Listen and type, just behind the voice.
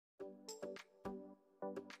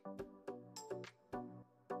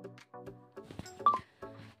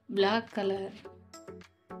black color,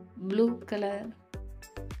 blue color,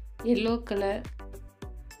 yellow color,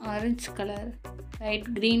 orange color,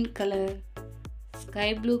 light green color,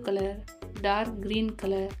 sky blue color, dark green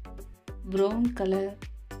color, brown color,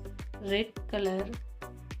 red color,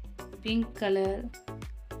 pink color,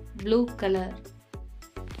 blue color.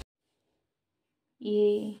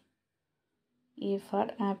 A for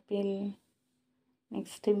apple.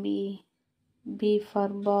 Next B for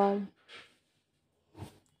ball.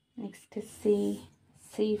 Next C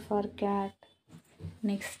for cat.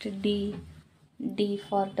 Next D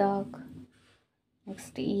for dog.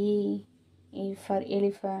 Next E for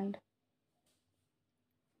elephant.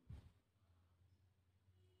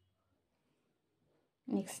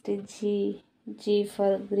 Next G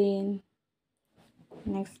for green.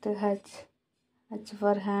 Next H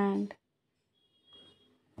for hand.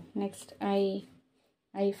 Next I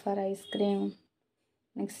for ice cream.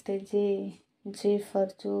 Next J for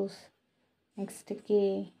juice. Next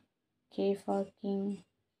K for king.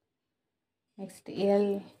 Next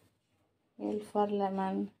L for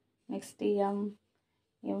lemon. Next M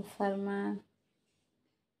for man.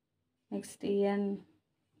 Next N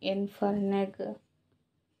for neg.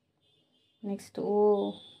 Next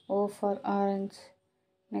O for orange.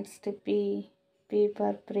 Next P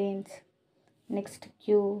for prince. Next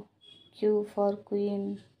Q for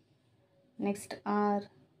queen. Next R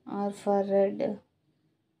for red.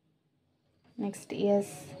 Next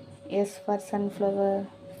S for sunflower.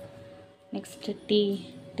 Next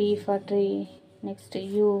T for tree. Next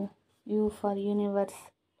U for universe.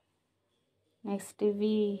 Next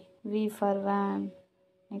V for van.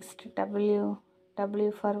 Next W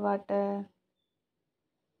for water.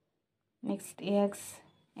 Next X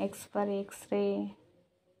for X-ray.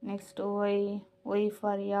 Next Y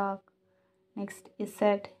for yak. Next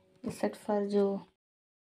Z for zoo.